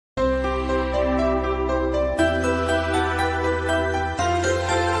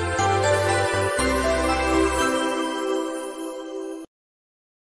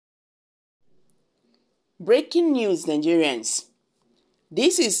Breaking news, Nigerians.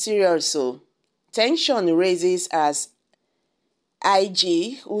 This is serious, so tension raises as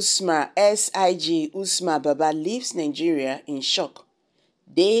SIG Usman Baba leaves Nigeria in shock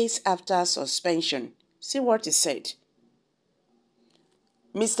days after suspension. See what he said.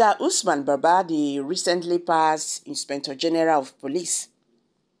 Mr. Usman Baba, the recently passed Inspector General of Police,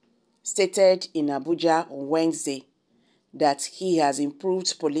 stated in Abuja on Wednesday that he has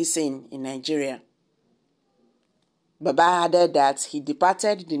improved policing in Nigeria. Baba added that he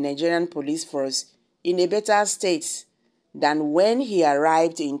departed the Nigerian police force in a better state than when he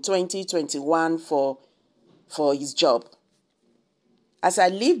arrived in 2021 for his job. As I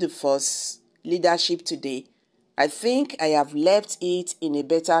leave the force leadership today, I think I have left it in a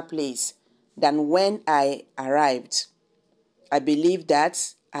better place than when I arrived. I believe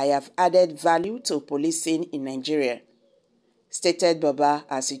that I have added value to policing in Nigeria, stated Baba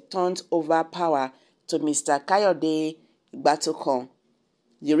as he turned over power to Mr. Kayode Igbatokun,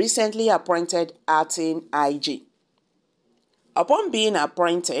 the recently appointed acting IG. Upon being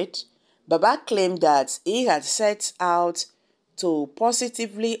appointed, Baba claimed that he had set out to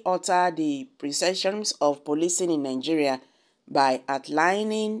positively alter the perceptions of policing in Nigeria by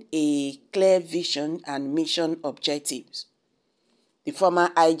outlining a clear vision and mission objectives. The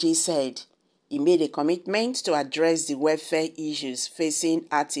former IG said he made a commitment to address the welfare issues facing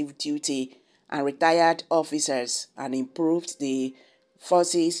active duty and retired officers and improved the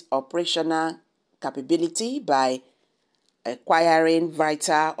force's operational capability by acquiring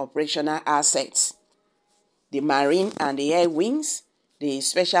vital operational assets: the Marine and the Air Wings, the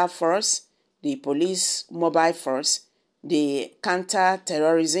Special Force, the Police Mobile Force, the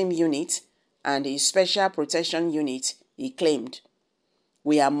Counter-Terrorism Unit, and the Special Protection Unit, he claimed.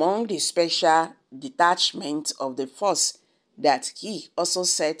 We are among the special detachments of the force that he also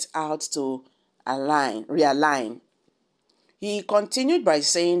set out to realign. He continued by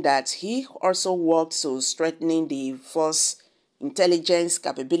saying that he also worked to strengthening the force intelligence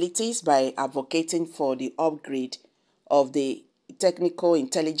capabilities by advocating for the upgrade of the technical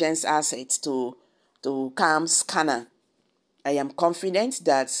intelligence assets to CAM scanner. I am confident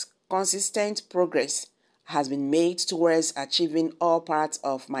that consistent progress has been made towards achieving all parts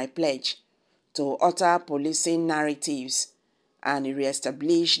of my pledge to alter policing narratives and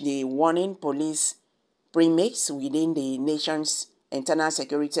re-establish the warning police primates within the nation's internal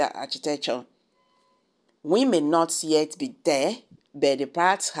security architecture. We may not yet be there, but the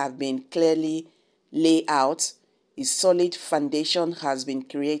paths have been clearly laid out, a solid foundation has been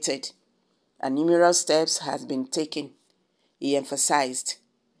created, and numerous steps have been taken, he emphasized.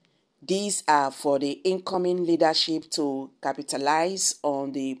 These are for the incoming leadership to capitalize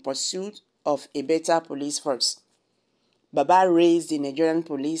on the pursuit of a better police force. Baba praised the Nigerian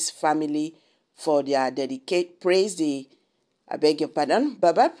police family for their Baba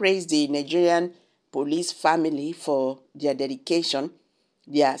praised the Nigerian police family for their dedication,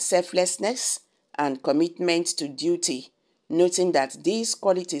 their selflessness, and commitment to duty, noting that these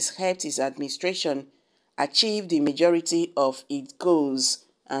qualities helped his administration achieve the majority of its goals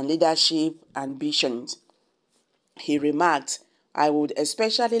and leadership ambitions. He remarked, I would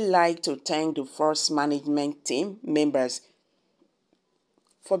especially like to thank the force management team members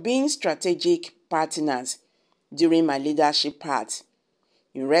for being strategic partners during my leadership part.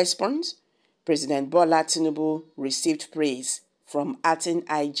 In response, President Bola Tinubu received praise from acting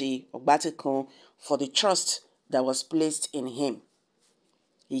IG Igbatokun for the trust that was placed in him.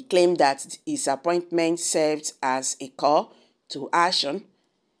 He claimed that his appointment served as a call to action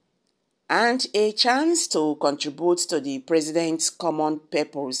and a chance to contribute to the president's common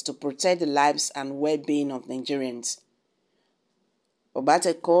purpose to protect the lives and well-being of Nigerians.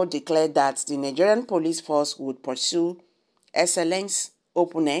 Igbatokun declared that the Nigerian police force would pursue excellence,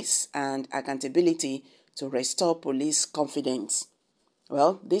 openness, and accountability to restore police confidence.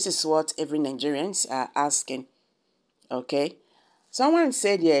 Well, this is what every Nigerians are asking. Okay? Someone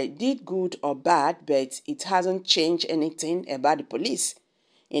said, yeah, did good or bad, but it hasn't changed anything about the police,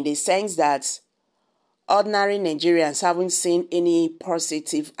 in the sense that ordinary Nigerians haven't seen any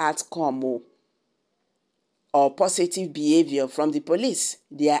positive outcome or positive behavior from the police.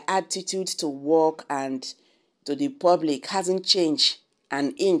 Their attitude to work and to the public hasn't changed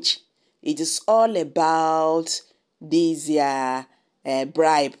an inch. It is all about this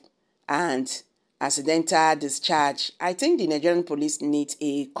bribe and accidental discharge. I think the Nigerian police need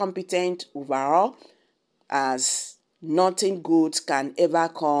a competent overall, as nothing good can ever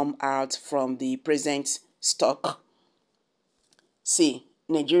come out from the present stock. See,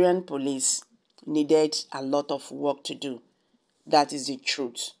 Nigerian police needed a lot of work to do. That is the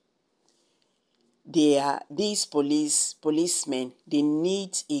truth. these policemen, they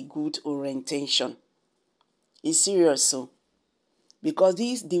need a good orientation. It's serious, so because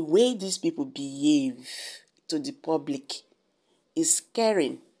the way these people behave to the public is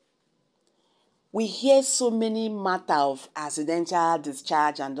scaring. We hear so many matter of accidental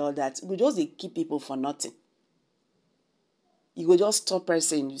discharge and all that. We just keep people for nothing. You go just stop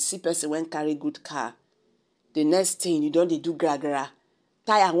person, you see person when carry good car. The next thing you don't do gra-gra.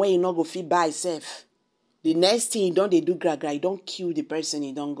 Tire when you not go fit buy self. The next thing you don't do gra-gra, you don't kill the person,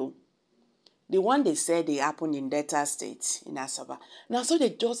 you don't go. The one they said they happened in Delta State, in Asaba. Now so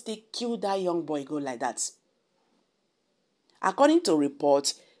they kill that young boy go like that. According to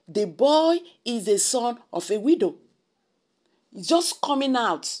reports, the boy is the son of a widow. He's just coming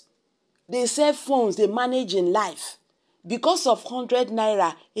out. They sell phones, they manage in life. Because of 100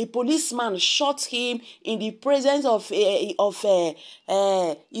 naira, a policeman shot him in the presence of his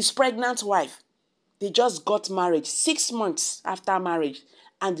pregnant wife. They just got married 6 months after marriage,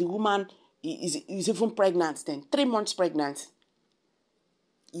 and the woman is even pregnant then, 3 months pregnant.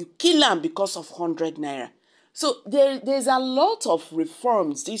 You kill her because of 100 naira. So there's a lot of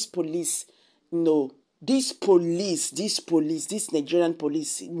reforms this Nigerian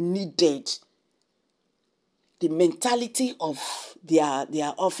police needed. The mentality of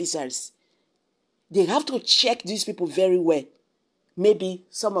their officers. They have to check these people very well. Maybe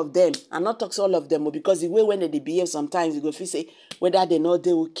some of them, I'm not talking all of them, because the way when they behave sometimes, you go feel say whether they know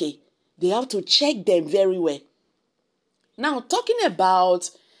they're okay. They have to check them very well. Now, talking about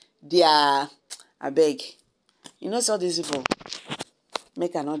their, I beg, so these people,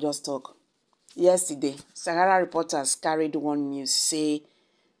 make I not just talk. Yesterday, Sahara reporters carried one news, say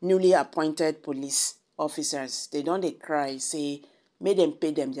newly appointed police officers, they don't cry, say, may them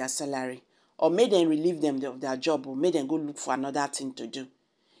pay them their salary, or may them relieve them of their job, or may them go look for another thing to do.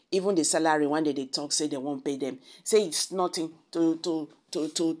 Even the salary, one day they talk, say they won't pay them. Say it's nothing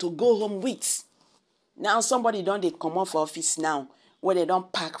to go home with. Now somebody don't they come off office now, where they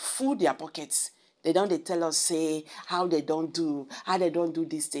don't pack food their pockets. They don't tell us, say, how they don't do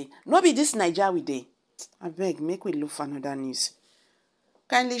this thing. No be this Nigeria we dey. I beg, make we look for another news.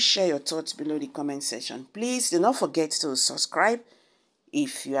 Kindly share your thoughts below the comment section. Please do not forget to subscribe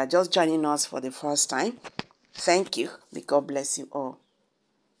if you are just joining us for the first time. Thank you. May God bless you all.